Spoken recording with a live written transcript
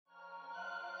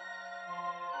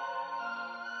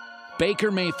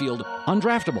Baker Mayfield,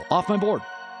 undraftable, off my board.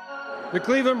 The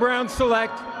Cleveland Browns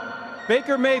select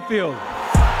Baker Mayfield. What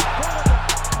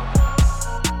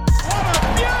a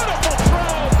beautiful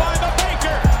throw by the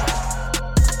Baker!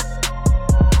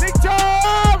 Nick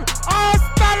Chubb!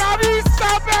 Hasta la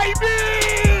vista,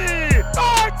 baby!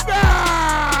 Touchdown!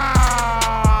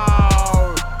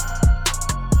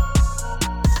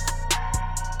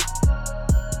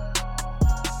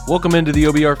 Welcome into the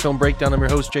OBR Film Breakdown. I'm your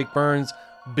host, Jake Burns.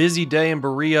 Busy day in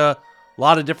Berea. A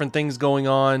lot of different things going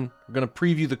on. We're going to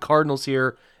preview the Cardinals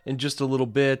here in just a little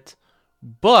bit,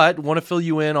 but want to fill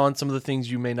you in on some of the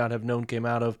things you may not have known came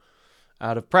out of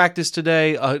practice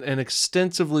today. An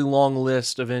extensively long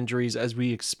list of injuries, as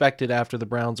we expected after the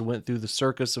Browns went through the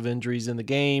circus of injuries in the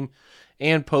game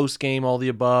and post-game, all the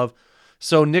above.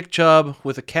 So Nick Chubb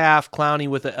with a calf, Clowney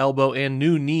with an elbow, and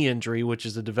new knee injury, which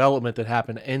is a development that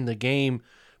happened in the game,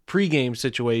 pre-game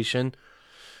situation.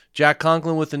 Jack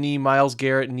Conklin with a knee, Myles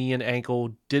Garrett, knee and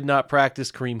ankle, did not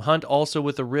practice. Kareem Hunt also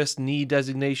with a wrist knee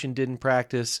designation, didn't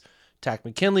practice. Takk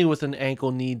McKinley with an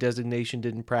ankle knee designation,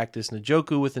 didn't practice.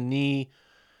 Njoku with a knee.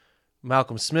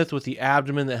 Malcolm Smith with the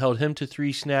abdomen that held him to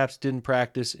 3 snaps, didn't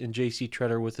practice. And J.C.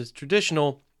 Tretter with his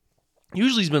traditional,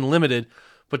 usually he's been limited,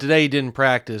 but today he didn't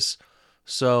practice.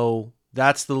 So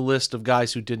that's the list of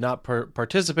guys who did not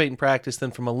participate in practice.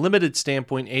 Then from a limited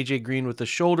standpoint, A.J. Green with a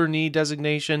shoulder knee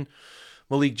designation,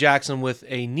 Malik Jackson with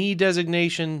a knee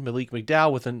designation, Malik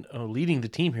McDowell with leading the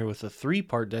team here with a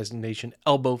 3-part designation,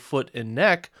 elbow, foot, and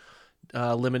neck,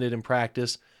 limited in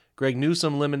practice. Greg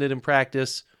Newsome limited in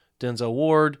practice. Denzel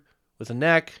Ward with a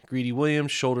neck, Greedy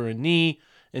Williams, shoulder and knee,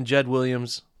 and Jed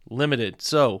Williams limited.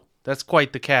 So that's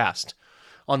quite the cast.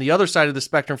 On the other side of the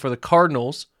spectrum for the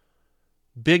Cardinals,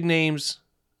 big names,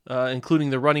 including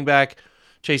the running back,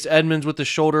 Chase Edmonds with the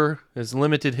shoulder has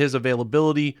limited his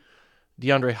availability.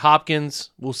 DeAndre Hopkins,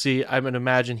 we'll see. I would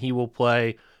imagine he will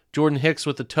play. Jordan Hicks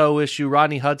with the toe issue.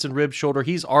 Rodney Hudson, rib shoulder.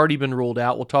 He's already been ruled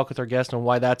out. We'll talk with our guest on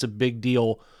why that's a big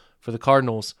deal for the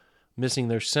Cardinals, missing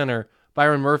their center.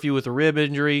 Byron Murphy with a rib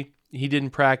injury. He didn't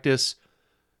practice.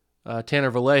 Tanner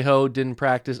Vallejo didn't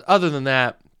practice. Other than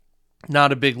that,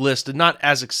 not a big list, and not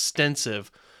as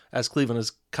extensive as Cleveland,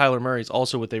 as Kyler Murray's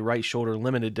also with a right shoulder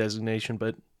limited designation,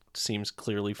 but seems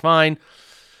clearly fine.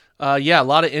 A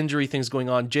lot of injury things going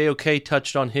on. JOK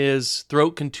touched on his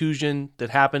throat contusion that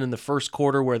happened in the first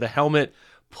quarter where the helmet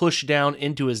pushed down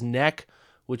into his neck,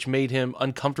 which made him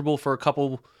uncomfortable for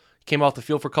came off the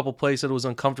field for a couple plays, said it was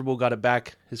uncomfortable, got it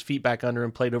back, his feet back under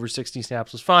him, played over 60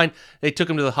 snaps, was fine. They took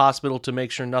him to the hospital to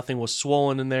make sure nothing was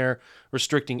swollen in there,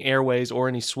 restricting airways or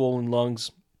any swollen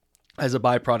lungs as a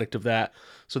byproduct of that.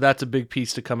 So that's a big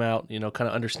piece to come out, kind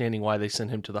of understanding why they sent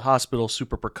him to the hospital,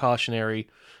 super precautionary,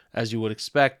 as you would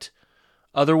expect.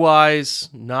 Otherwise,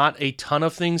 not a ton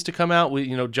of things to come out.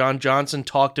 John Johnson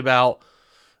talked about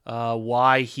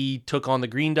why he took on the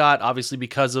green dot, obviously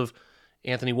because of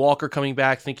Anthony Walker coming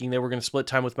back, thinking they were going to split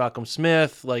time with Malcolm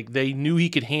Smith. Like, they knew he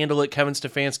could handle it. Kevin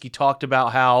Stefanski talked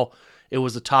about how it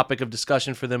was a topic of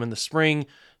discussion for them in the spring.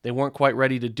 They weren't quite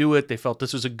ready to do it. They felt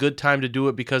this was a good time to do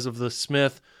it because of the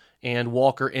Smith and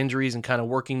Walker injuries and kind of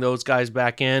working those guys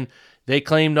back in. They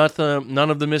claimed none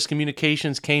of the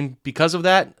miscommunications came because of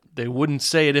that. They wouldn't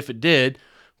say it if it did,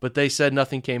 but they said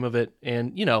nothing came of it.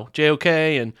 And, JOK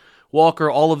and Walker,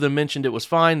 all of them mentioned it was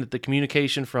fine, that the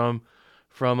communication from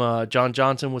John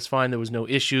Johnson was fine. There was no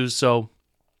issues. So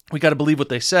we got to believe what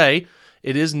they say.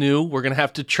 It is new. We're going to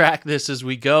have to track this as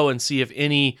we go and see if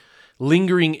any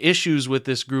lingering issues with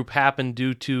this group happen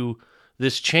due to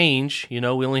this change. We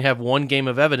only have one game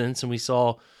of evidence, and we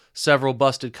saw several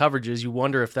busted coverages. You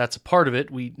wonder if that's a part of it.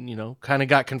 We, kind of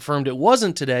got confirmed it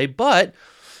wasn't today, but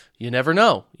you never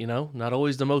know. Not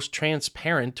always the most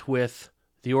transparent with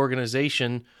the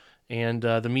organization and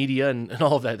the media and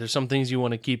all of that. There's some things you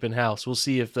want to keep in-house. We'll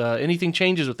see if anything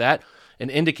changes with that. An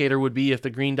indicator would be if the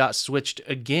green dot switched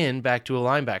again back to a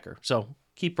linebacker. So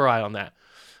keep your eye on that.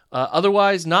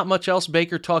 Otherwise, not much else.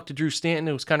 Baker talked to Drew Stanton.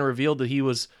 It was kind of revealed that he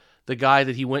was the guy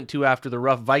that he went to after the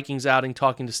rough Vikings outing,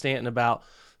 talking to Stanton about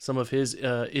some of his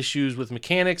issues with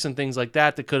mechanics and things like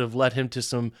that could have led him to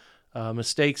some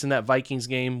mistakes in that Vikings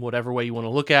game, whatever way you want to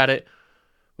look at it.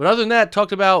 But other than that,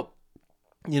 talked about,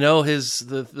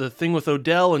 the thing with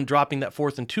Odell and dropping that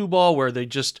 4th and 2 ball where they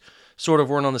just sort of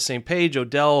weren't on the same page.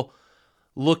 Odell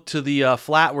looked to the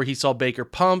flat where he saw Baker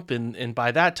pump, and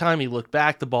by that time he looked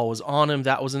back, the ball was on him.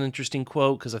 That was an interesting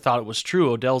quote because I thought it was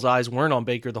true. Odell's eyes weren't on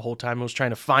Baker the whole time. He was trying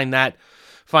to find that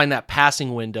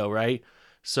passing window, right?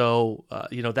 So,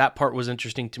 that part was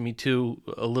interesting to me too,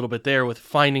 a little bit there with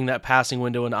finding that passing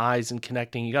window and eyes and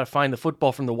connecting. You got to find the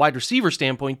football from the wide receiver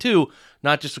standpoint too,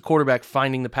 not just the quarterback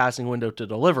finding the passing window to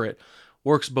deliver it.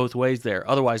 works both ways there.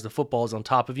 Otherwise, the football is on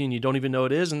top of you and you don't even know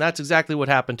it is, and that's exactly what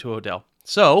happened to Odell.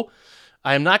 So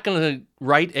I am not going to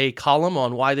write a column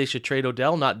on why they should trade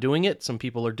Odell. Not doing it. Some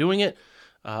people are doing it.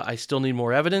 I still need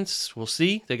more evidence. We'll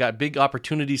see. They got big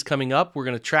opportunities coming up. We're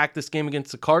going to track this game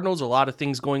against the Cardinals. A lot of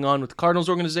things going on with the Cardinals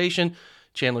organization.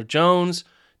 Chandler Jones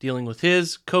dealing with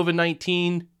his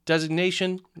COVID-19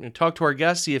 designation. We're going to talk to our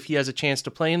guest, see if he has a chance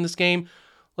to play in this game.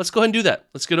 Let's go ahead and do that.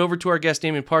 Let's get over to our guest,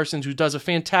 Damian Parsons, who does a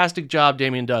fantastic job.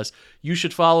 Damian does. You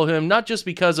should follow him, not just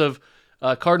because of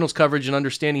Cardinals coverage and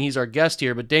understanding he's our guest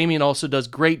here, but Damian also does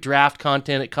great draft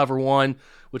content at Cover One,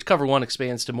 which Cover One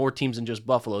expands to more teams than just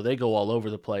Buffalo. They go all over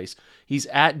the place. He's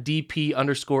at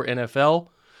DP_NFL.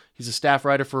 He's a staff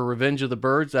writer for Revenge of the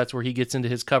Birds. That's where he gets into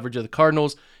his coverage of the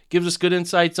Cardinals. Gives us good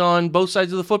insights on both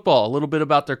sides of the football. A little bit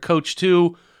about their coach,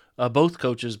 too. Both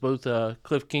coaches, both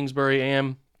Cliff Kingsbury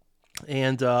and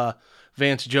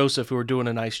Vance Joseph, who are doing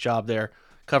a nice job there.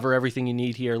 Cover everything you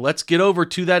need here. Let's get over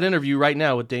to that interview right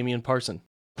now with Damian Parsons.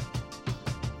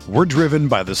 We're driven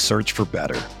by the search for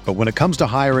better. But when it comes to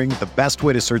hiring, the best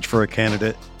way to search for a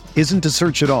candidate isn't to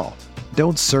search at all.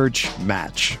 Don't search,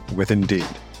 match with Indeed.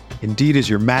 Indeed is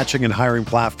your matching and hiring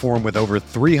platform with over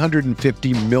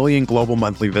 350 million global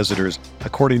monthly visitors,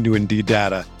 according to Indeed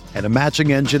data, and a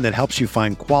matching engine that helps you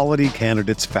find quality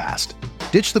candidates fast.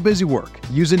 Ditch the busy work.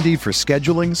 Use Indeed for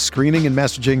scheduling, screening, and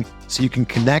messaging so you can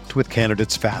connect with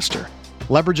candidates faster.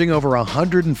 Leveraging over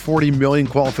 140 million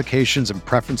qualifications and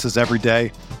preferences every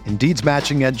day, Indeed's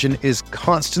matching engine is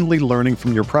constantly learning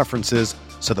from your preferences,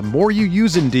 so the more you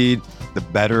use Indeed, the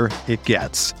better it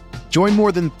gets. Join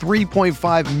more than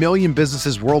 3.5 million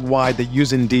businesses worldwide that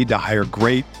use Indeed to hire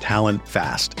great talent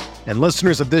fast. And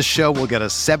listeners of this show will get a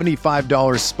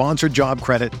 $75 sponsored job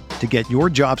credit to get your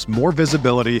jobs more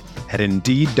visibility at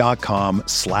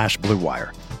Indeed.com/Blue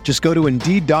Wire. Just go to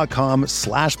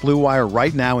Indeed.com/Blue Wire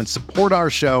right now and support our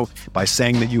show by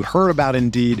saying that you heard about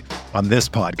Indeed on this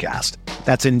podcast.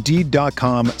 That's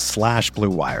Indeed.com/Blue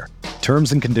Wire.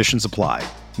 Terms and conditions apply.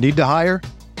 Need to hire?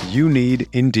 You need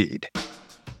Indeed.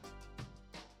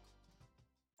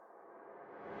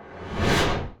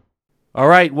 All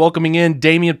right, welcoming in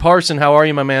Damian Parsons. How are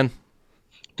you, my man?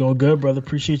 Doing good, brother.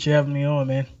 Appreciate you having me on,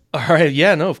 man. All right,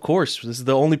 yeah, no, of course. This is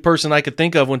the only person I could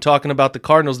think of when talking about the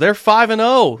Cardinals. They're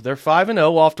 5-0. They're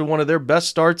 5-0 off to one of their best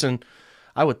starts in,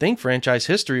 I would think, franchise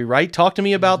history, right? Talk to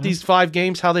me about these 5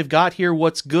 games, how they've got here,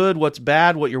 what's good, what's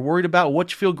bad, what you're worried about,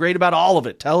 what you feel great about, all of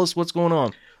it. Tell us what's going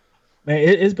on. Man,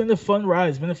 it's been a fun ride.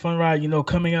 It's been a fun ride,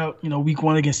 coming out, week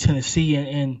 1 against Tennessee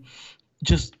and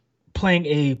just playing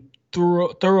a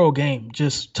thorough game,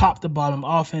 just top to bottom,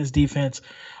 offense, defense.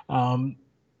 The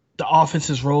offense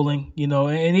is rolling,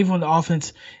 and even when the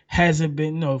offense hasn't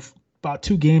been, about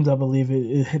 2 games, I believe,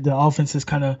 the offense has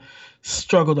kind of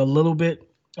struggled a little bit.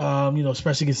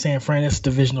 Especially against San Fran, it's a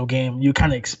divisional game. You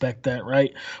kind of expect that,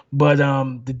 right? But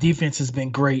the defense has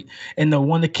been great. And the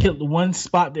one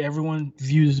spot that everyone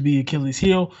views to be Achilles'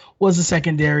 heel was the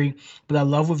secondary. But I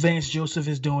love what Vance Joseph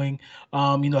is doing.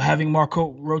 Having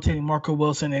rotating Marco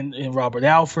Wilson and Robert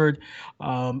Alford,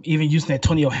 even using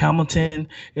Antonio Hamilton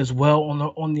as well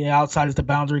on the outside as the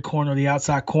boundary corner, the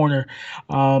outside corner,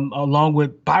 along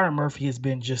with Byron Murphy has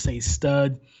been just a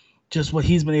stud. Just what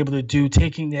he's been able to do,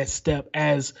 taking that step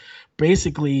as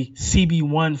basically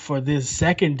CB1 for this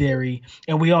secondary.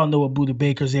 And we all know what Budda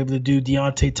Baker is able to do.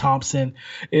 Deontay Thompson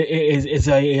is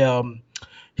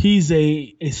he's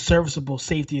a serviceable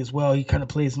safety as well. He kind of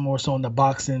plays more so in the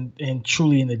box and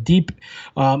truly in the deep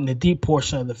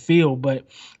portion of the field. But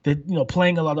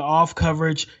playing a lot of off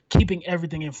coverage, keeping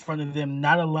everything in front of them,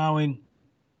 not allowing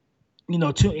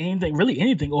to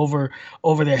anything over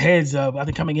their heads. I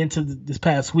think coming into this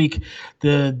past week,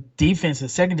 the defense and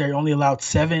secondary only allowed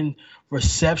 7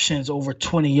 receptions over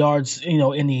 20 yards,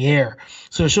 in the air.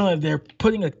 So it's showing that they're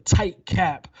putting a tight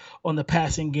cap on the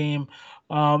passing game.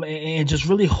 And just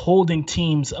really holding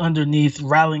teams underneath,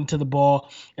 rallying to the ball.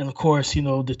 And, of course,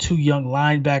 the 2 young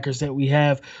linebackers that we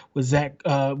have with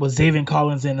Zaven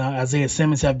Collins and Isaiah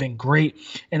Simmons have been great.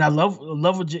 And I love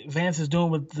what Vance is doing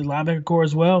with the linebacker core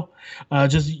as well.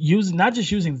 Not just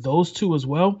using those 2 as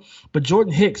well, but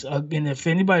Jordan Hicks. And if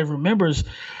anybody remembers,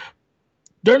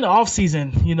 during the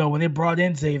offseason, when they brought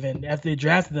in Zaven, after they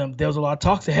drafted them, there was a lot of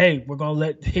talk to, hey, we're going to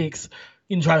let Hicks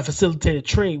try to facilitate a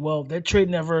trade. Well, that trade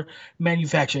never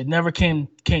manufactured, never came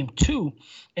to.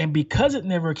 And because it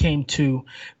never came to,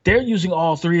 they're using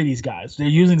all 3 of these guys. They're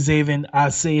using Zaven,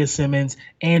 Isaiah Simmons,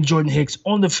 and Jordan Hicks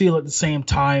on the field at the same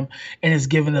time, and it's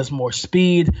giving us more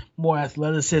speed, more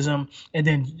athleticism. And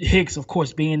then Hicks, of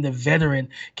course, being the veteran,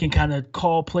 can kind of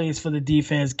call plays for the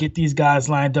defense, get these guys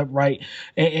lined up right,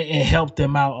 and help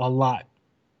them out a lot.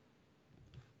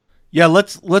 Yeah,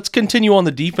 let's continue on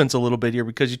the defense a little bit here,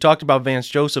 because you talked about Vance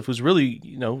Joseph, who's really,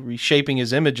 reshaping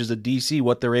his image as a DC,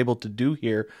 what they're able to do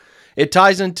here. It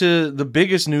ties into the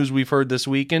biggest news we've heard this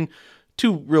week, and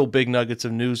two real big nuggets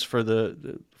of news for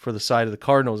the side of the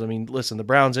Cardinals. I mean, listen, the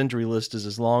Browns injury list is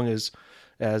as long as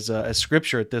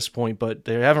scripture at this point, but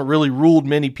they haven't really ruled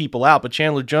many people out. But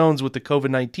Chandler Jones with the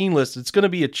COVID-19 list, it's going to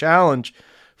be a challenge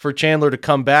for Chandler to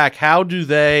come back. How do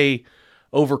they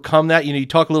overcome that? You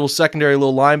talk a little secondary,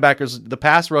 little linebackers. The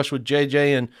pass rush with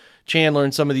JJ and Chandler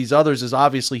and some of these others is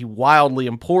obviously wildly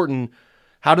important.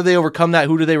 How do they overcome that?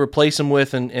 Who do they replace them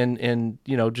with? And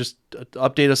just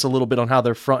update us a little bit on how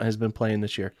their front has been playing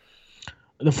this year.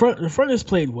 The front has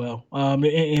played well.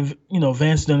 And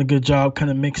Vance done a good job kind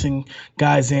of mixing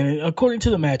guys in. And according to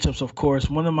the matchups, of course,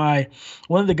 one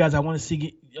of the guys I want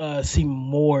to see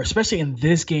more, especially in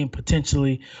this game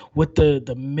potentially, with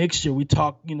the mixture. We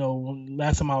talked,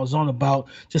 last time I was on about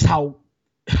just how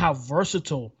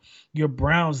versatile your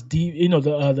Browns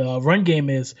the run game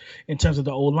is in terms of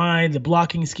the O-line, the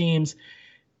blocking schemes.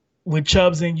 When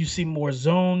Chubb's in, you see more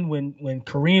zone. When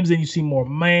Kareem's in, you see more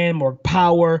man, more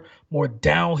power, more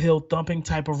downhill thumping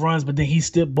type of runs. But then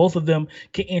both of them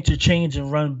can interchange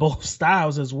and run both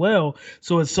styles as well.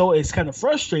 So it's kind of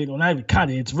frustrating. Well, not even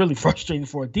kind of, it's really frustrating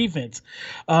for a defense.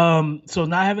 So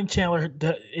not having Chandler,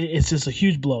 it's just a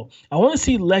huge blow. I want to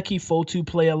see Leki Fotu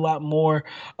play a lot more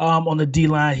on the D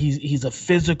line. He's a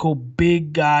physical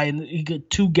big guy, and he could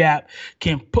two gap,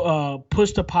 can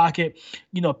push the pocket,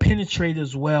 penetrate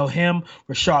as well. Him,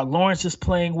 Rashard Lawrence is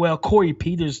playing well. Corey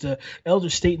Peters, the elder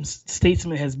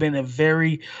statesman, has been a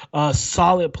very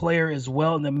solid player as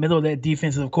well in the middle of that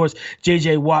defense. And of course,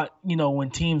 J.J. Watt, when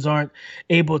teams aren't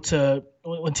able to,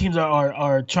 when teams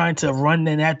are trying to run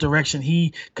in that direction,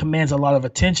 he commands a lot of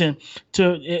attention.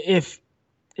 If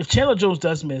Chandler Jones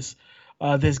does miss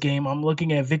this game, I'm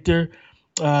looking at Victor.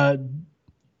 I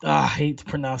hate to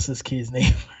pronounce this kid's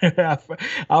name. I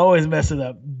always mess it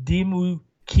up. Dimukeje.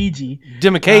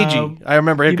 I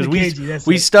remember him because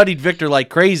we studied Victor like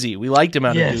crazy. We liked him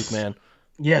out of Duke, man.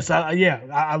 Yes,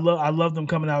 I love them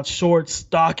coming out short,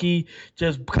 stocky,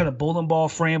 just kind of bowling ball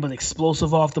frame, but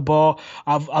explosive off the ball.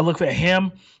 I look at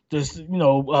him. There's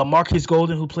Marquise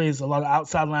Golden, who plays a lot of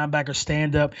outside linebacker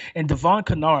stand up, and Devon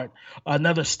Kennard,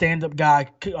 another stand up guy,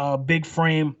 big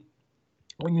frame.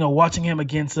 Watching him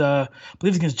against, I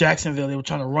believe against Jacksonville, they were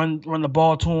trying to run the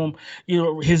ball to him,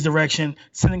 his direction,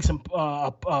 sending some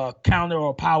counter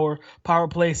or power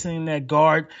play, sending that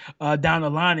guard down the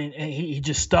line, and he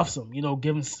just stuffs him.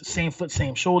 Give him same foot,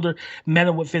 same shoulder, met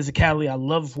him with physicality. I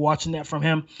love watching that from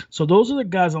him. So those are the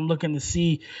guys I'm looking to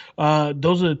see.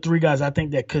 Those are the three guys I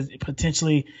think that could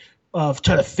potentially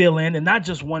try to fill in, and not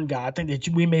just one guy. I think that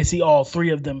we may see all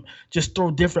three of them just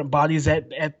throw different bodies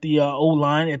at the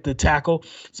O-line, at the tackle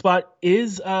spot.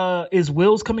 Is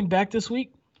Wills coming back this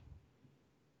week?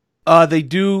 They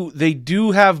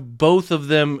do have both of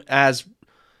them as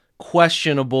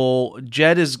questionable.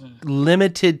 Jed is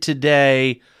limited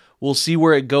today. We'll see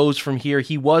where it goes from here.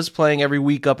 He was playing every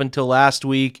week up until last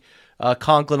week.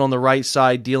 Conklin on the right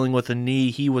side dealing with a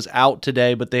knee. He was out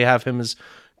today, but they have him as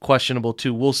questionable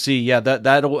too. We'll see. Yeah,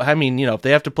 if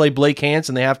they have to play Blake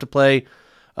Hansen, they have to play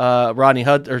not Rodney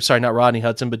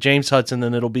Hudson, but James Hudson,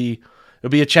 then it'll be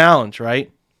a challenge,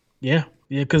 right? Yeah,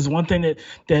 because one thing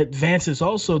that Vance is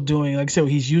also doing, like I said,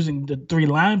 he's using the three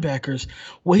linebackers.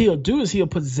 What he'll do is he'll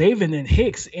put Zaven and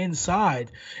Hicks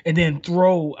inside, and then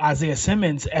throw Isaiah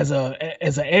Simmons as an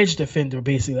edge defender,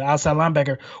 basically outside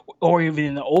linebacker, or even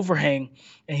in the overhang.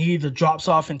 And he either drops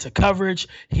off into coverage,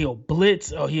 he'll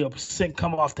blitz, or he'll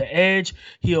come off the edge.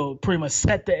 He'll pretty much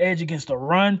set the edge against the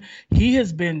run. He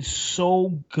has been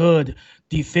so good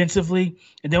defensively.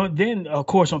 And then of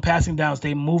course, on passing downs,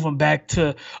 they move him back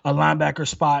to a linebacker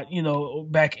spot,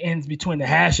 back ends between the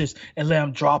hashes, and let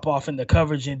him drop off in the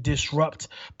coverage and disrupt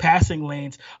passing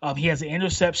lanes. He has an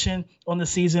interception on the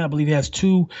season. I believe he has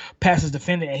 2 passes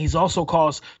defended, and he's also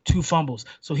caused 2 fumbles.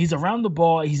 So he's around the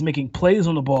ball, he's making plays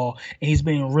on the ball, and he's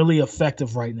being really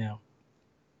effective right now.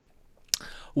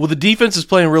 Well, the defense is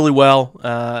playing really well.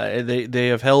 They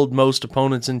have held most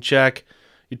opponents in check.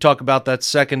 You talk about that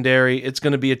secondary. It's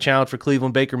going to be a challenge for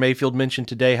Cleveland. Baker Mayfield mentioned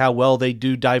today how well they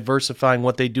do diversifying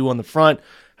what they do on the front,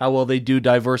 how well they do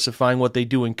diversifying what they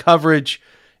do in coverage.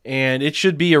 And it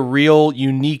should be a real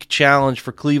unique challenge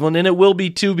for Cleveland. And it will be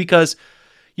too, because,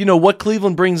 what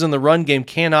Cleveland brings in the run game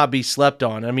cannot be slept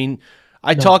on. I mean,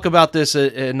 I talk about this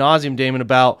ad nauseum, Damon,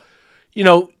 about,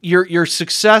 your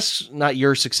success, not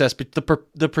your success, but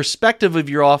the perspective of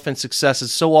your offense success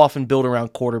is so often built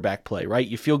around quarterback play, right?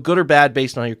 You feel good or bad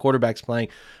based on how your quarterback's playing.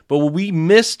 But what we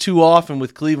miss too often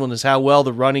with Cleveland is how well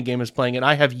the running game is playing. And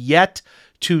I have yet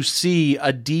to see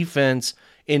a defense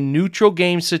in neutral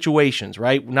game situations,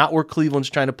 right? Not where Cleveland's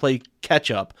trying to play catch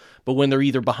up, but when they're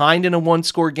either behind in a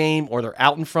one-score game or they're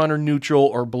out in front or neutral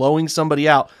or blowing somebody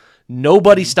out.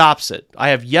 Nobody stops it. I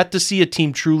have yet to see a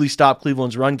team truly stop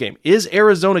Cleveland's run game. Is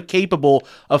Arizona capable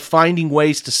of finding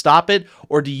ways to stop it,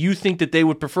 or do you think that they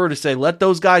would prefer to say, let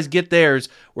those guys get theirs,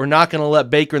 we're not going to let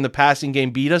Baker in the passing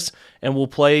game beat us, and we'll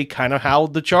play kind of how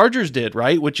the Chargers did,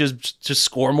 right, which is to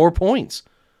score more points?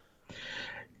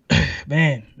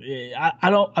 Man, I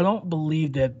don't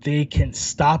believe that they can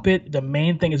stop it. The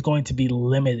main thing is going to be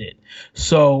limited.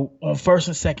 So on first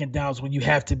and second downs, when you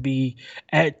have to be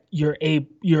at your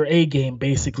A game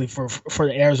basically for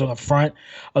the Arizona front,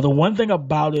 the one thing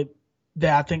about it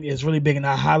that I think is really big, and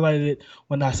I highlighted it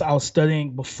when I was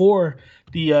studying before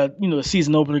the the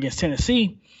season opener against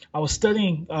Tennessee. I was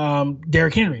studying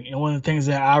Derrick Henry, and one of the things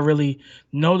that I really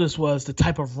noticed was the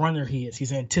type of runner he is.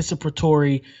 He's an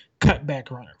anticipatory cutback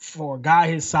runner. For a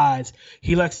guy his size,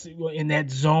 he likes to, in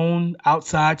that zone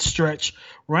outside stretch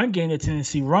run game that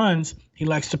Tennessee runs, he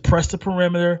likes to press the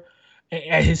perimeter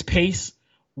at his pace.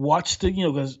 Watch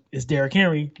because it's Derrick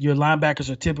Henry. Your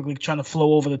linebackers are typically trying to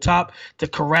flow over the top to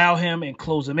corral him and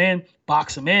close him in,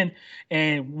 box him in.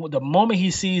 And the moment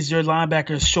he sees your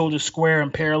linebackers shoulder square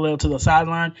and parallel to the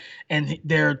sideline, and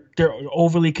they're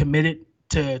overly committed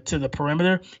to the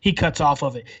perimeter, he cuts off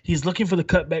of it. He's looking for the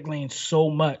cutback lane so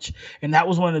much. And that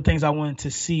was one of the things I wanted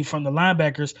to see from the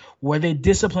linebackers. Were they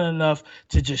disciplined enough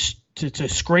to just to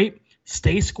scrape,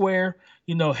 stay square,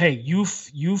 hey, you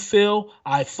fill,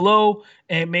 I flow,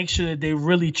 and make sure that they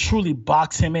really truly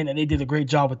box him in, and they did a great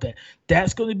job with that.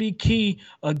 That's going to be key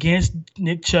against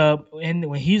Nick Chubb and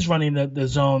when he's running the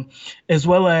zone, as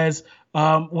well as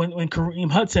when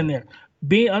Kareem Hunt's in there.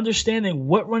 Understanding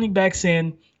what running backs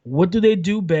in, what do they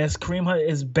do best? Kareem Hunt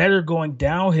is better going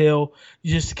downhill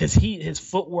just because his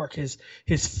footwork, his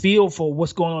feel for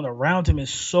what's going on around him is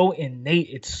so innate.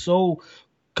 It's so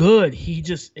good.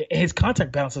 His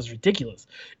contact balance is ridiculous.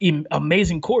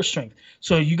 Amazing core strength.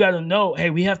 So you got to know, hey,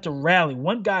 we have to rally.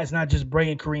 One guy's not just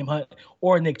bringing Kareem Hunt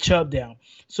or Nick Chubb down.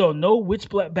 So know which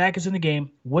back is in the game,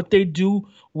 what they do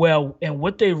well, and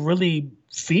what they really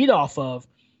feed off of,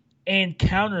 and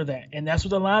counter that. And that's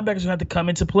what the linebackers have to come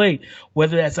into play,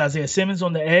 whether that's Isaiah Simmons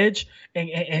on the edge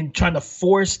and trying to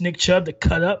force Nick Chubb to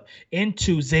cut up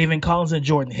into Zaven Collins and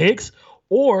Jordan Hicks,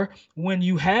 or when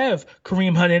you have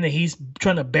Kareem Hunt in and he's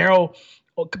trying to barrel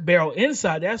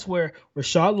inside, that's where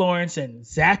Rashard Lawrence and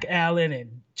Zach Allen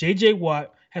and J.J.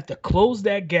 Watt have to close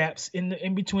that gaps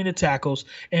in between the tackles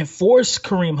and force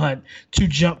Kareem Hunt to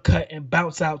jump cut and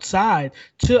bounce outside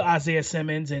to Isaiah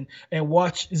Simmons and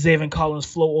watch Zaven Collins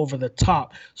flow over the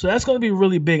top. So that's going to be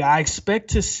really big. I expect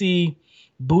to see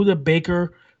Budda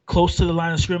Baker close to the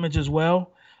line of scrimmage as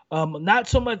well. Not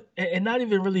so much, and not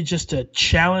even really just to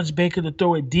challenge Baker to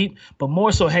throw it deep, but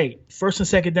more so, hey, first and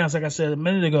second downs, like I said a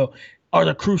minute ago, are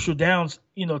the crucial downs,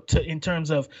 in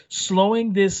terms of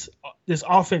slowing this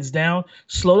offense down,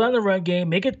 slow down the run game,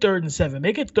 make it 3rd and 7,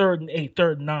 make it 3rd and 8,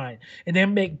 3rd and 9, and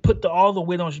then put all the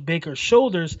weight on Baker's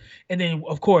shoulders. And then,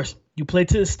 of course, you play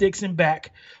to the sticks and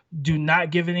back. Do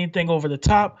not give anything over the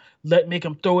top. Make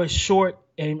him throw it short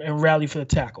and rally for the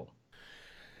tackle.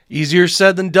 Easier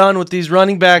said than done with these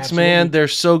running backs, Absolutely. man. They're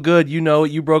so good.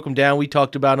 You broke them down. We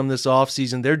talked about them this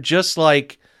offseason. They're just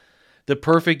like the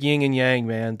perfect yin and yang,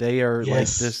 man. They are like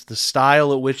the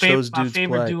style at which those dudes play.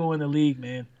 My favorite duo in the league,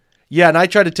 man. Yeah, and I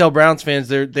try to tell Browns fans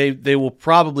they will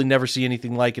probably never see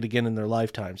anything like it again in their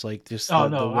lifetimes. Like just I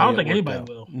don't think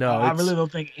anybody will. No, I really don't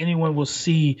think anyone will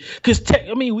see, because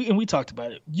we talked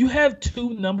about it. You have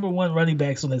 2 number 1 running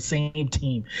backs on the same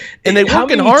team, and they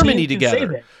work in harmony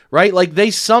together, right? Like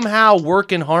they somehow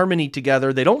work in harmony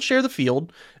together. They don't share the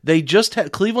field. They just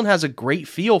Cleveland has a great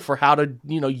feel for how to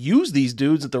use these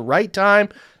dudes at the right time,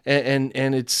 and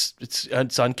it's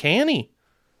uncanny.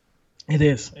 It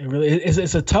is. It really is.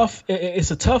 It's a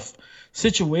tough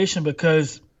situation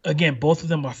because, again, both of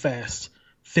them are fast,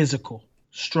 physical,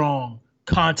 strong,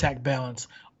 contact balance,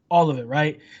 all of it,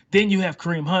 right? Then you have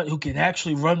Kareem Hunt, who can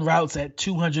actually run routes at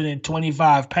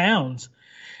 225 pounds,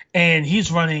 and he's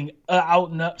running out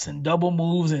and ups and double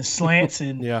moves and slants,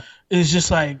 and it's just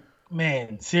like,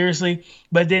 man, seriously.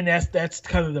 But then that's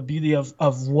kind of the beauty of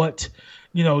what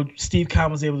Steve Keim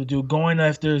was able to do, going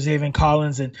after Zaven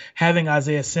Collins and having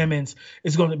Isaiah Simmons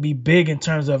is going to be big in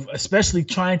terms of especially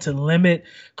trying to limit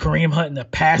Kareem Hunt in the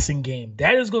passing game.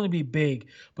 That is going to be big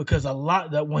because a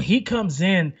lot that when he comes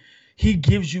in, he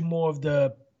gives you more of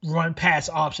the run pass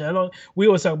option. We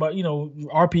always talk about,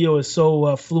 RPO is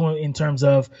so fluent in terms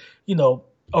of,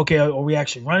 okay, are we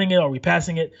actually running it? Are we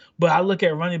passing it? But I look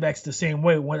at running backs the same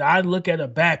way. When I look at a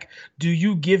back, do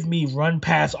you give me run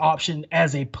pass option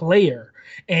as a player?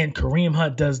 And Kareem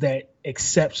Hunt does that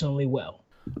exceptionally well.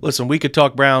 Listen, we could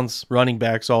talk Browns running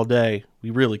backs all day. We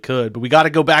really could, but we got to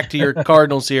go back to your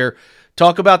Cardinals here.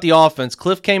 Talk about the offense.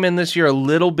 Cliff came in this year a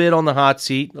little bit on the hot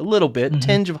seat, a little bit,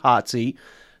 tinge of hot seat.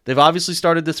 They've obviously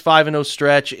started this 5-0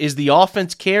 stretch. Is the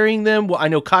offense carrying them? Well, I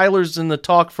know Kyler's in the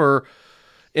talk for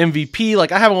MVP.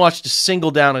 Like, I haven't watched a single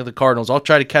down of the Cardinals. I'll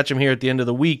try to catch them here at the end of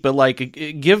the week, but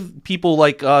like, give people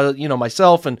like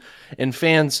myself and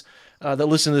fans that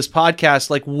listen to this podcast,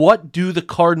 like, what do the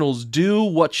Cardinals do?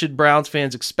 What should Browns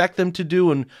fans expect them to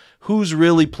do? And who's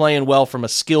really playing well from a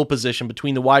skill position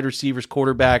between the wide receivers,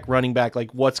 quarterback, running back?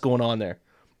 Like, what's going on there?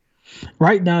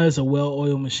 Right now, it's a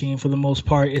well-oiled machine for the most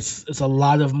part. It's a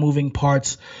lot of moving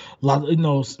parts, a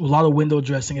lot of window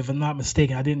dressing. If I'm not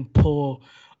mistaken, I didn't pull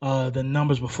the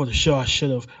numbers before the show. I should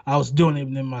have. I was doing it,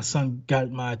 and then my son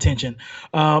got my attention.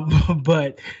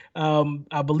 But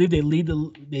I believe they lead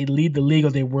the league,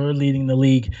 or they were leading the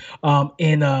league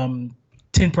in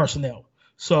 10 personnel.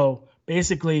 So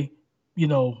basically,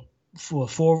 for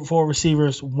four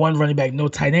receivers, one running back, no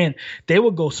tight end, they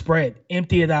would go spread,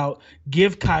 empty it out,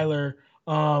 give Kyler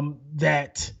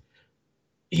that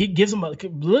he gives him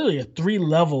literally a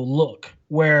 3-level look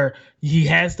where he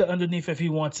has the underneath if he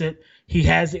wants it, he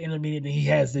has the intermediate, and he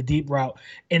has the deep route.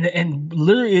 And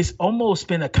literally it's almost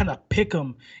been a kind of pick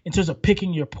 'em in terms of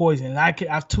picking your poison. And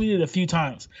I've tweeted a few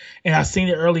times, and I've seen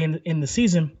it early in the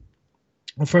season,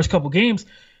 the first couple games.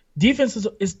 Defense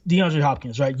is DeAndre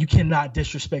Hopkins, right? You cannot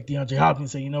disrespect DeAndre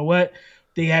Hopkins and say, you know what?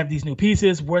 They have these new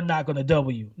pieces. We're not going to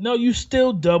double you. No, you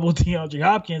still double DeAndre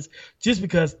Hopkins just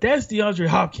because that's DeAndre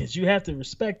Hopkins. You have to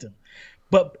respect him.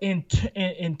 But in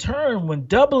turn, when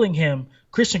doubling him,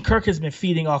 Christian Kirk has been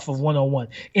feeding off of one-on-one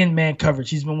in man coverage.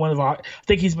 He's been I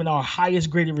think he's been our highest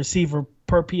graded receiver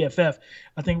per PFF.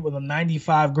 I think with a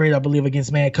 95 grade, I believe,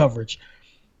 against man coverage.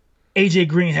 AJ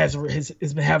Green has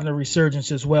been having a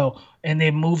resurgence as well, and they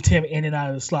moved him in and out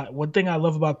of the slot. One thing I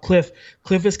love about Cliff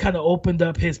has kind of opened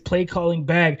up his play calling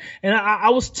bag. And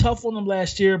I was tough on him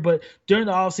last year, but during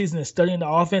the offseason and studying the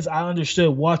offense, I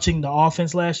understood watching the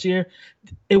offense last year,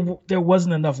 there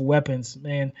wasn't enough weapons,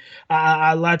 man.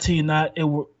 I lied to you not.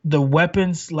 The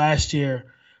weapons last year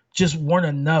just weren't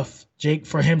enough, Jake,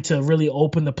 for him to really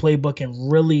open the playbook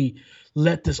and really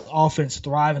let this offense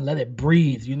thrive and let it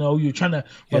breathe. You're trying to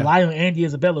rely on Andy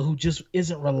Isabella, who just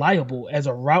isn't reliable as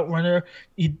a route runner,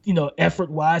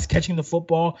 effort-wise, catching the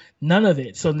football, none of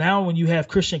it. So now when you have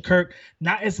Christian Kirk,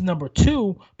 not as the number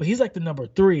 2, but he's like the number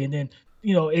 3, and then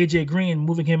AJ Green,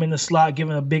 moving him in the slot,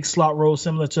 giving a big slot role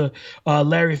similar to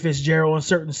Larry Fitzgerald on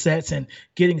certain sets, and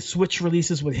getting switch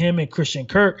releases with him and Christian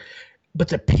Kirk. But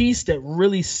the piece that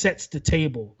really sets the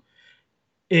table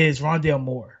is Rondale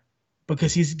Moore,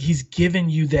 because he's given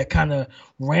you that kind of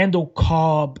Randall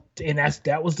Cobb, and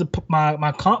that was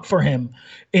my comp for him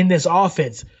in this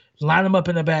offense. Line him up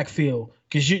in the backfield,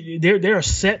 because there are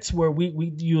sets where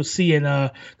you'll see in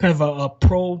kind of a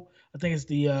pro. I think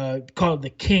it's called the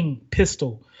King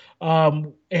pistol,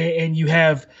 and you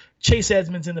have Chase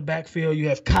Edmonds in the backfield. You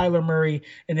have Kyler Murray,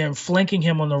 and then flanking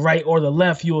him on the right or the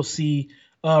left, you'll see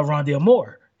Rondale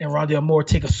Moore, and Rondale Moore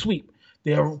take a sweep.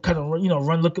 They're kind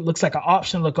of, looks like an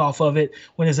option look off of it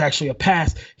when it's actually a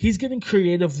pass. He's getting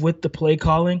creative with the play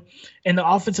calling, and the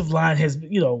offensive line has,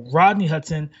 Rodney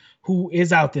Hudson, who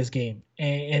is out this game,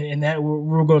 and that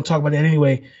we're going to talk about that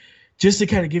anyway, just to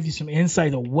kind of give you some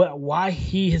insight of why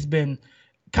he has been.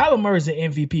 Kyler Murray's an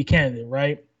MVP candidate,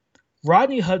 right?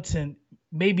 Rodney Hudson,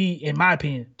 maybe in my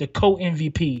opinion, the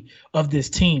co-MVP of this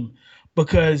team,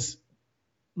 because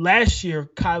last year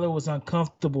Kyler was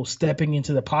uncomfortable stepping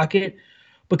into the pocket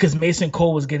because Mason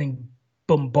Cole was getting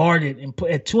bombarded, and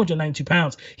at 292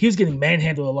 pounds, he was getting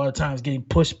manhandled a lot of times, getting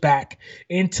pushed back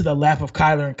into the lap of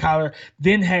Kyler, and Kyler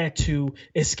then had to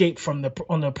escape on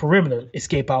the perimeter,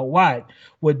 escape out wide.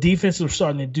 What defense was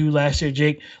starting to do last year,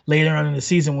 Jake, later on in the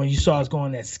season, when you saw us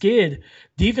going that skid,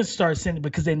 defense started sending,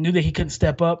 because they knew that he couldn't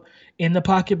step up in the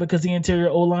pocket because of the interior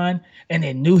O-line, and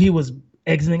they knew he was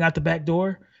exiting out the back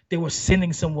door. They were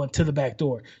sending someone to the back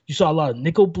door. You saw a lot of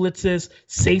nickel blitzes,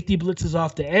 safety blitzes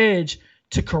off the edge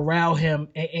to corral him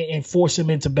and force him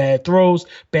into bad throws,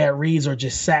 bad reads, or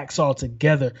just sacks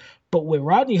altogether. But with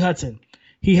Rodney Hudson,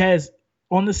 he has,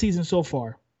 on the season so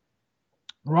far,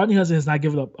 Rodney Hudson has not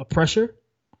given up a pressure,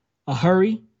 a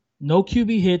hurry, no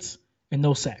QB hits, and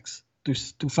no sacks through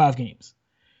 5 games.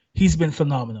 He's been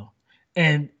phenomenal.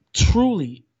 And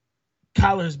truly,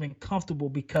 Kyler has been comfortable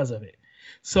because of it.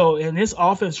 So in this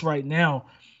offense right now,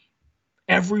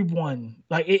 everyone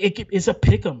like it's a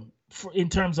pick 'em in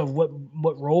terms of what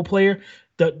role player.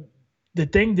 The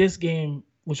thing this game,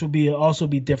 which will also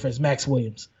be different, is Max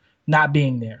Williams not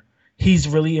being there. He's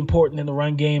really important in the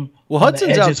run game. Well,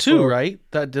 Hudson's out too, right?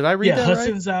 Did I read that right?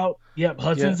 Hudson's out. Yep,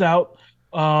 Hudson's out.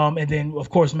 And then of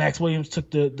course Max Williams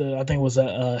took the I think it was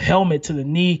a helmet to the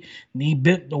knee. Knee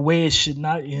bent the way it should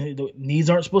not. The knees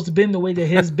aren't supposed to bend the way that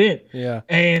his bent. Yeah.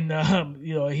 And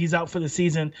he's out for the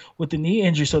season with the knee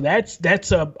injury. So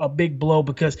that's a big blow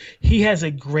because he has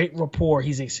a great rapport.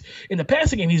 He's in the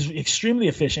passing game he's extremely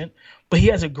efficient, but he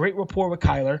has a great rapport with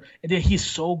Kyler. And then he's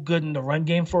so good in the run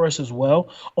game for us as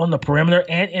well on the perimeter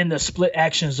and in the split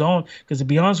action zone. Because to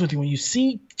be honest with you, when you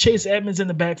see Chase Edmonds in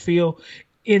the backfield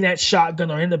in that shotgun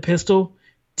or in the pistol,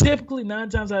 typically 9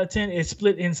 times out of 10 it's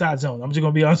split inside zone. I'm just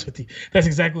gonna be honest with you. That's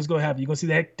exactly what's gonna happen. You're gonna see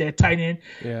that tight end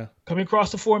coming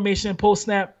across the formation post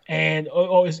snap, and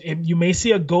you may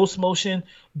see a ghost motion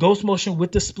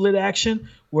with the split action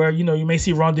where you may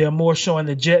see Rondale Moore showing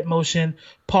the jet motion,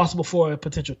 possible for a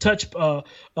potential touch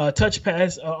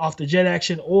pass off the jet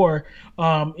action or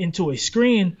into a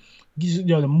screen.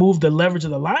 To move the leverage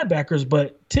of the linebackers,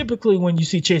 but typically when you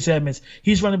see Chase Edmonds,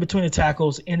 he's running between the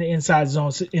tackles in the inside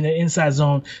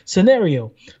zone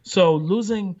scenario. So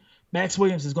losing Max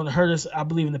Williams is going to hurt us, I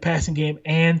believe, in the passing game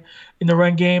and in the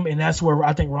run game, and that's where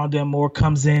I think Rondale Moore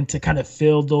comes in to kind of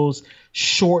fill those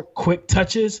short, quick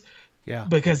touches. Yeah,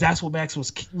 because that's what Max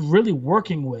was really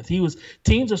working with.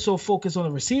 Teams are so focused on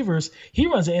the receivers, he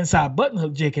runs an inside button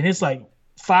hook, Jake, and it's like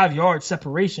 5 yard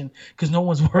separation because no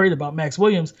one's worried about Max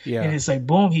Williams. Yeah. And it's like,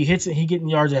 boom, he hits it, he getting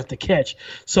yards after catch.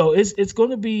 So it's going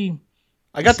to be.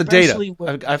 I got the data.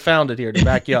 I found it here to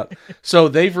back you up. So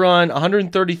they've run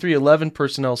 133 11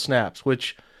 personnel snaps,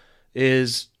 which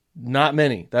is not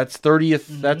many. That's 30th.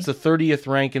 Mm-hmm. That's the 30th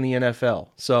rank in the NFL.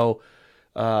 So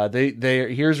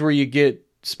they here's where you get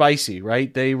spicy,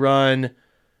 right? They run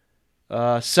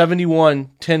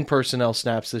 71 10 personnel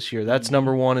snaps this year. That's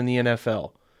number one in the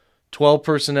NFL. 12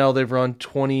 personnel, they've run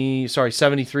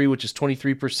 73, which is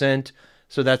 23%.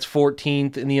 So that's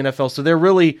 14th in the NFL. So they're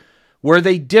really where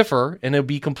they differ, and it'll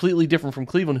be completely different from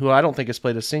Cleveland, who I don't think has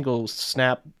played a single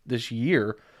snap this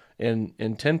year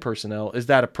in 10 personnel, is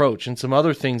that approach. And some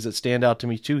other things that stand out to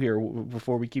me too here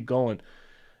before we keep going.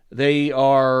 They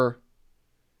are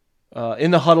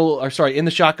in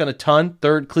the shotgun a ton.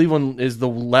 Third, Cleveland is the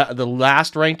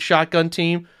last ranked shotgun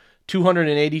team.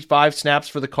 285 snaps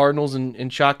for the Cardinals in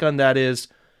shotgun. That is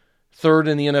third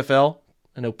in the NFL.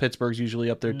 I know Pittsburgh's usually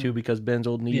up there too because Ben's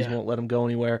old knees won't let him go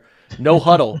anywhere. No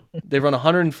huddle. They run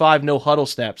 105 no huddle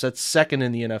snaps. That's second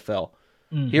in the NFL.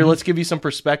 Mm-hmm. Here, let's give you some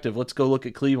perspective. Let's go look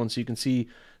at Cleveland so you can see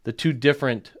the two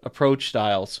different approach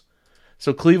styles.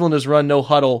 So Cleveland has run no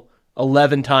huddle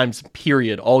 11 times,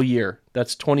 period, all year.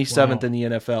 That's 27th in the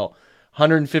NFL.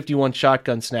 151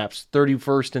 shotgun snaps,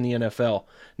 31st in the NFL.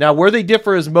 Now, where they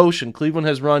differ is motion. Cleveland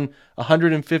has run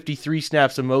 153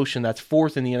 snaps of motion. That's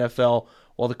fourth in the NFL,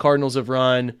 while the Cardinals have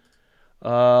run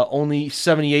only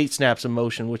 78 snaps of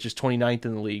motion, which is 29th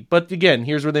in the league. But again,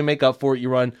 here's where they make up for it. You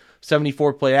run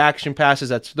 74 play action passes.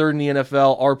 That's third in the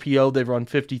NFL. RPO, they've run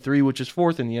 53, which is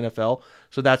fourth in the NFL.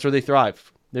 So that's where they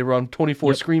thrive. They run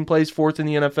 24 screen plays, fourth in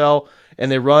the NFL,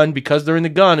 and they run because they're in the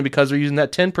gun and because they're using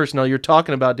that 10 personnel you're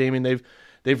talking about, Damien.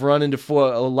 They've run into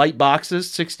light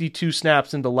boxes, 62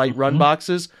 snaps into light run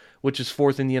boxes, which is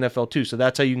fourth in the NFL too. So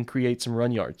that's how you can create some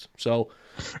run yards. So,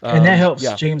 and that helps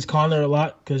James Conner a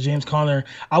lot because James Conner,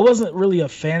 I wasn't really a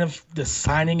fan of the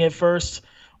signing at first,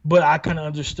 but I kind of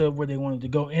understood where they wanted to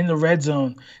go. In the red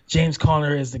zone, James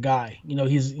Conner is the guy.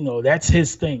 He's that's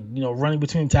his thing. Running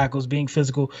between tackles, being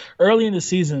physical. Early in the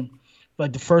season,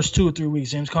 like the first 2 or 3 weeks,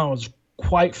 James Conner was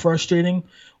quite frustrating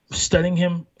studying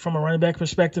him from a running back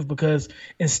perspective because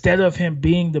instead of him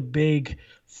being the big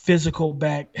physical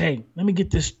back, hey, let me get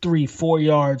this 3-4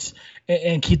 yards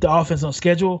and keep the offense on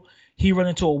schedule, he run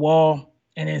into a wall,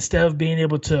 and instead of being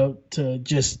able to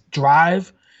just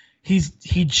drive, he's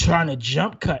trying to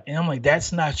jump cut. And I'm like,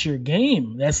 that's not your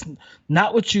game. That's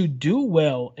not what you do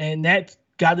well. And that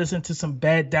got us into some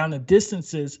bad down the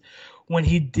distances when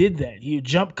he did that. He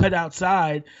jump cut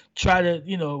outside, try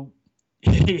to,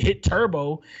 hit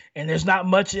turbo, and there's not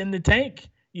much in the tank.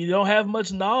 You don't have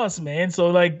much NOS, man.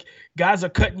 So, like, guys are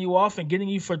cutting you off and getting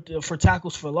you for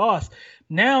tackles for loss.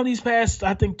 Now, these past,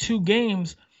 I think, 2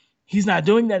 games, he's not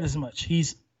doing that as much.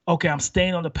 He's, okay, I'm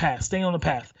staying on the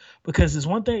path. Because there's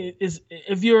one thing is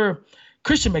if you're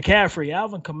Christian McCaffrey,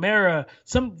 Alvin Kamara,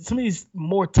 some of these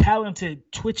more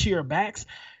talented, twitchier backs,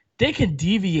 they can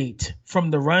deviate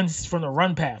from the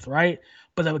run path, right?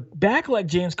 But a back like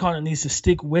James Conner needs to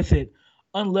stick with it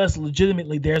unless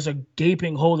legitimately there's a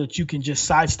gaping hole that you can just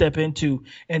sidestep into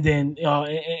and then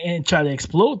and try to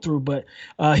explode through. But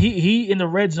he in the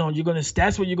red zone,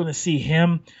 that's where you're gonna see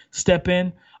him step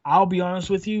in. I'll be honest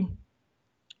with you.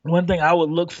 One thing I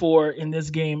would look for in this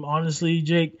game, honestly,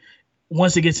 Jake,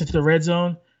 once it gets into the red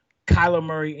zone, Kyler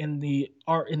Murray in the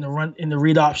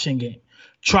read option game,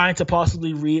 trying to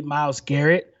possibly read Myles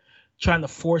Garrett, trying to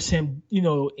force him,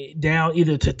 down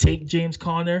either to take James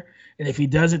Conner, and if he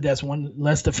doesn't, that's one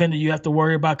less defender you have to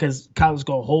worry about because Kyler's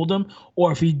going to hold him.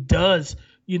 Or if he does,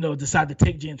 decide to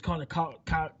take James Conner,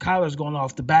 Kyler's going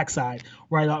off the backside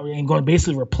right out and going to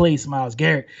basically replace Myles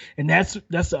Garrett. And that's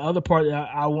the other part that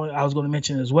I was going to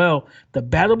mention as well. The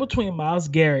battle between Myles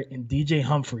Garrett and DJ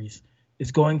Humphries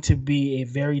is going to be a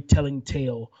very telling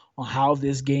tale on how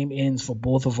this game ends for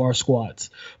both of our squads.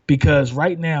 Because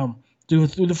right now, through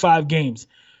the 5 games,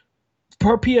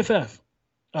 per PFF,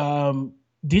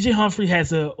 DJ Humphrey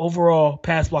has an overall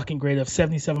pass blocking grade of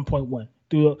 77.1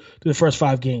 through the first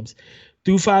 5 games.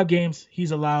 Through 5 games,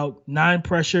 he's allowed 9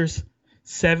 pressures,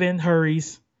 7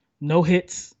 hurries, no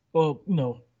hits,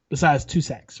 besides 2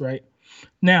 sacks, right?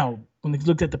 Now, when we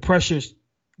looked at the pressures,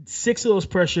 6 of those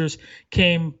pressures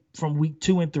came from week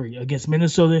 2 and 3 against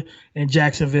Minnesota and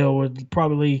Jacksonville were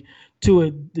probably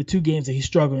the 2 games that he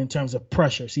struggled in terms of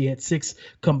pressures. He had 6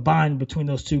 combined between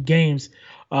those 2 games,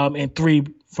 and 3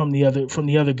 from the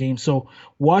other game. So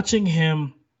watching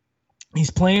him,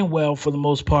 he's playing well for the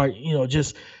most part,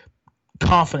 just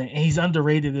confident, and he's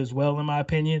underrated as well, in my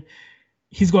opinion.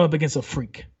 He's going up against a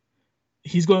freak.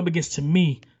 He's going up against, to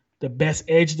me, the best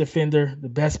edge defender, the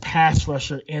best pass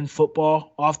rusher in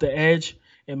football off the edge,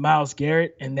 and Myles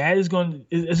Garrett. And that is going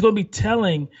to be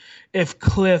telling if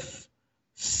Cliff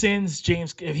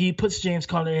if he puts James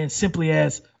Conner in simply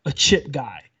as a chip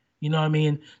guy. You know what I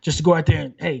mean? Just to go out there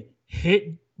and, hey,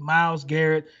 hit Myles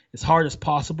Garrett as hard as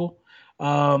possible.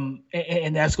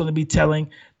 And that's going to be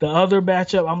telling. The other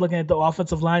matchup I'm looking at the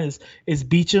offensive line is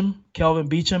Beachum, Kelvin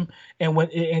Beachum,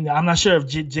 and I'm not sure if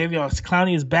Javion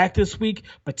Clowney is back this week,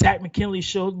 but Takk McKinley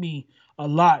showed me a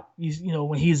lot.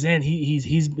 When he's in,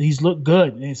 he's looked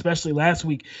good, and especially last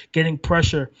week getting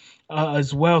pressure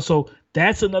as well. So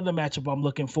that's another matchup I'm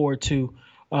looking forward to.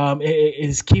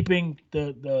 Is keeping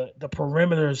the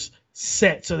perimeters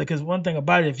set, so because one thing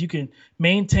about it, if you can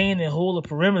maintain and hold the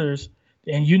perimeters,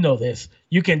 and this,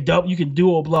 you can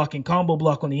dual block and combo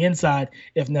block on the inside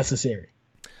if necessary.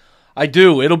 I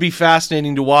do. It'll be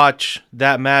fascinating to watch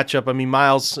that matchup. I mean,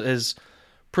 Myles has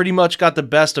pretty much got the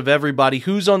best of everybody.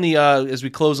 Who's on the as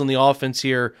we close on the offense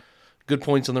here? Good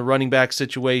points on the running back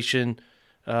situation.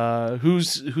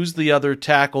 Who's the other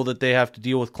tackle that they have to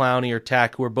deal with, Clowney or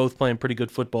Takk, who are both playing pretty good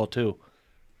football too?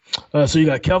 So you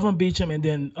got Kelvin Beachum, and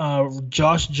then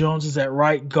Josh Jones is at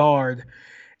right guard.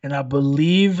 And I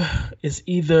believe it's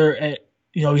either at,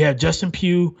 we have Justin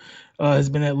Pugh has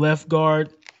been at left guard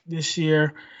this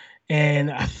year. And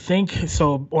I think,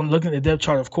 so on looking at the depth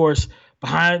chart, of course,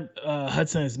 behind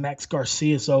Hudson is Max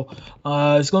Garcia. So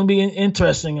it's going to be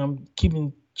interesting. I'm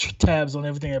keeping tabs on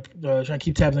everything, trying to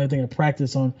keep tabs on everything in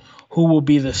practice on who will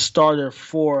be the starter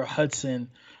for Hudson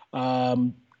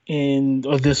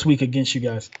this week against you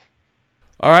guys.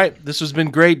 All right, this has been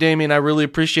great, Damian. I really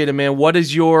appreciate it, man. What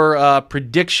is your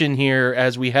prediction here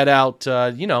as we head out?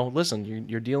 Listen,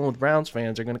 you're dealing with Browns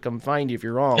fans. They're going to come find you if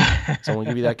you're wrong. So I'm going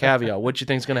to give you that caveat. What do you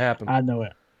think is going to happen? I know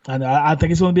it. I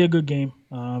think it's going to be a good game.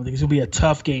 I think it's going to be a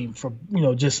tough game for,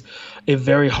 just a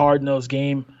very hard-nosed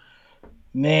game.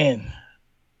 Man,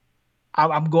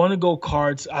 I'm going to go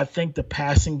Cards. I think the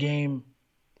passing game,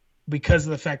 because of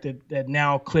the fact that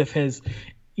now Cliff has –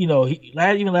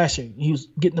 even last year, he was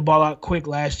getting the ball out quick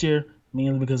last year,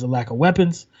 mainly because of lack of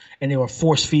weapons, and they were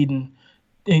force feeding,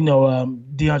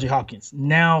 DeAndre Hopkins.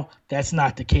 Now that's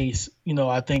not the case.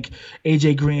 I think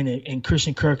AJ Green and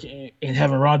Christian Kirk and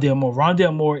having Rondale Moore.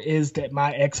 Rondale Moore is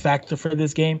my X factor for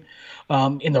this game.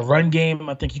 In the run game,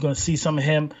 I think you're going to see some of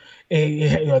him,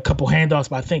 a couple handoffs,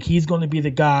 but I think he's going to be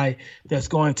the guy that's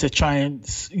going to try and,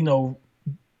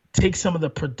 take some of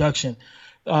the production.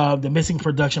 The missing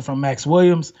production from Max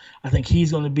Williams. I think he's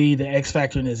going to be the X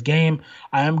factor in this game.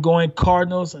 I am going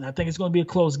Cardinals, and I think it's going to be a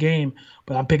close game,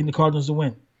 but I'm picking the Cardinals to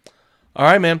win. All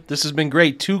right, man. This has been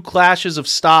great. 2 clashes of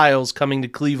styles coming to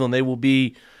Cleveland. They will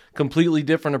be completely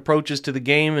different approaches to the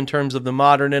game in terms of the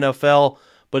modern NFL,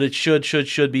 but it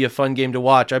should be a fun game to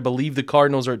watch. I believe the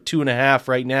Cardinals are at 2.5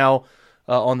 right now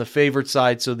on the favorite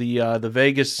side, so the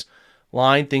Vegas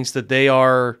line thinks that they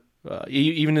are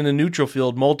even in the neutral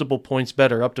field, multiple points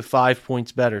better, up to 5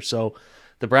 points better. So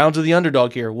the Browns are the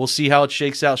underdog here. We'll see how it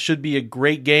shakes out. Should be a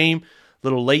great game.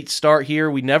 Little late start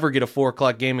here. We never get a 4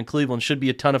 o'clock game in Cleveland. Should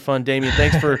be a ton of fun. Damian,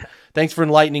 thanks for thanks for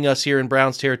enlightening us here in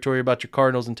Browns territory about your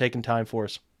Cardinals and taking time for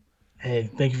us. Hey,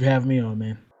 thank you for having me on,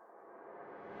 man.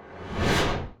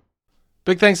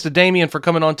 Big thanks to Damian for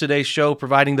coming on today's show,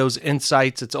 providing those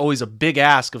insights. It's always a big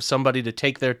ask of somebody to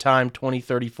take their time, 20,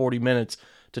 30, 40 minutes,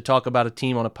 to talk about a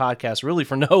team on a podcast, really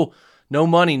for no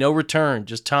money, no return,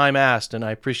 just time asked, and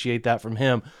I appreciate that from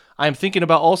him. I am thinking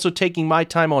about also taking my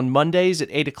time on Mondays at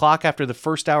 8 o'clock after the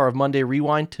first hour of Monday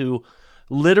Rewind to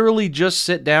literally just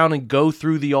sit down and go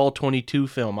through the All-22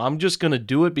 film. I'm just going to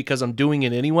do it because I'm doing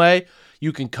it anyway.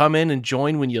 You can come in and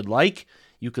join when you'd like.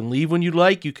 You can leave when you'd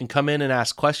like. You can come in and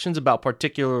ask questions about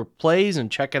particular plays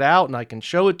and check it out, and I can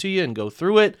show it to you and go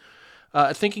through it.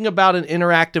 Thinking about an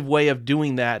interactive way of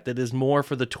doing that is more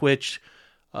for the Twitch,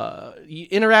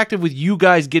 interactive with you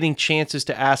guys getting chances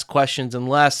to ask questions and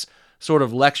less sort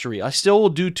of lecture-y. I still will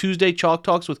do Tuesday Chalk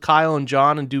Talks with Kyle and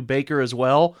John and do Baker as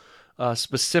well,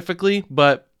 specifically,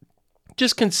 but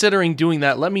just considering doing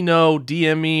that, let me know,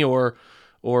 DM me or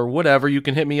whatever. You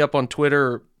can hit me up on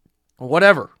Twitter,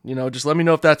 whatever, just let me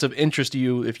know if that's of interest to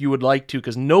you, if you would like to,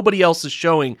 because nobody else is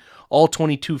showing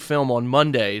All-22 film on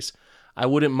Mondays. I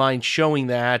wouldn't mind showing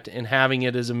that and having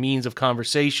it as a means of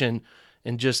conversation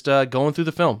and just going through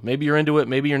the film. Maybe you're into it,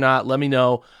 maybe you're not, let me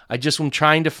know. I just am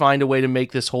trying to find a way to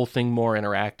make this whole thing more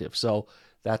interactive, so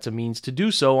that's a means to do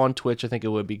so on Twitch. I think it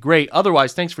would be great.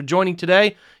 Otherwise, thanks for joining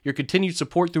today. Your continued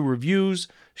support through reviews,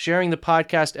 sharing the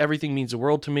podcast, everything means the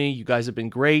world to me. You guys have been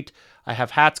great. I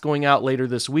have hats going out later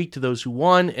this week to those who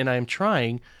won, and I am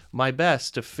trying my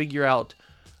best to figure out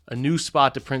a new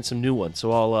spot to print some new ones.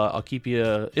 So I'll keep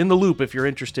you in the loop if you're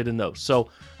interested in those.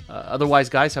 So otherwise,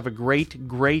 guys, have a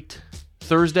great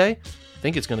Thursday. I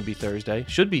think it's going to be Thursday.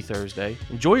 Should be Thursday.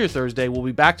 Enjoy your Thursday. We'll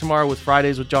be back tomorrow with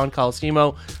Fridays with John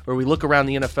Colosimo, where we look around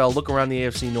the NFL, look around the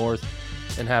AFC North,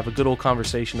 and have a good old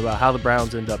conversation about how the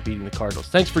Browns end up beating the Cardinals.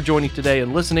 Thanks for joining today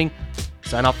and listening.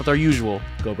 Sign off with our usual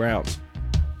Go Browns.